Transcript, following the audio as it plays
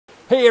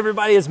Hey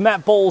everybody, it's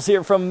Matt Bowles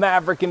here from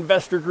Maverick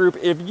Investor Group.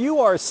 If you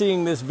are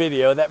seeing this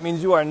video, that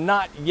means you are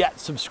not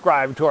yet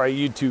subscribed to our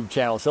YouTube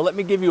channel. So let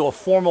me give you a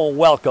formal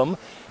welcome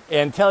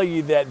and tell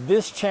you that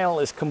this channel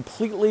is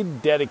completely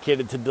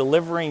dedicated to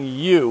delivering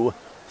you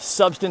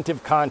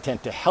substantive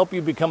content to help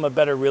you become a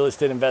better real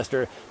estate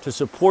investor, to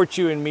support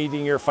you in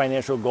meeting your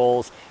financial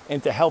goals,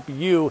 and to help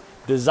you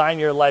design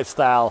your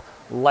lifestyle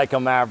like a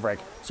maverick.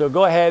 So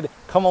go ahead,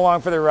 come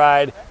along for the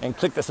ride, and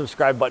click the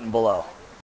subscribe button below.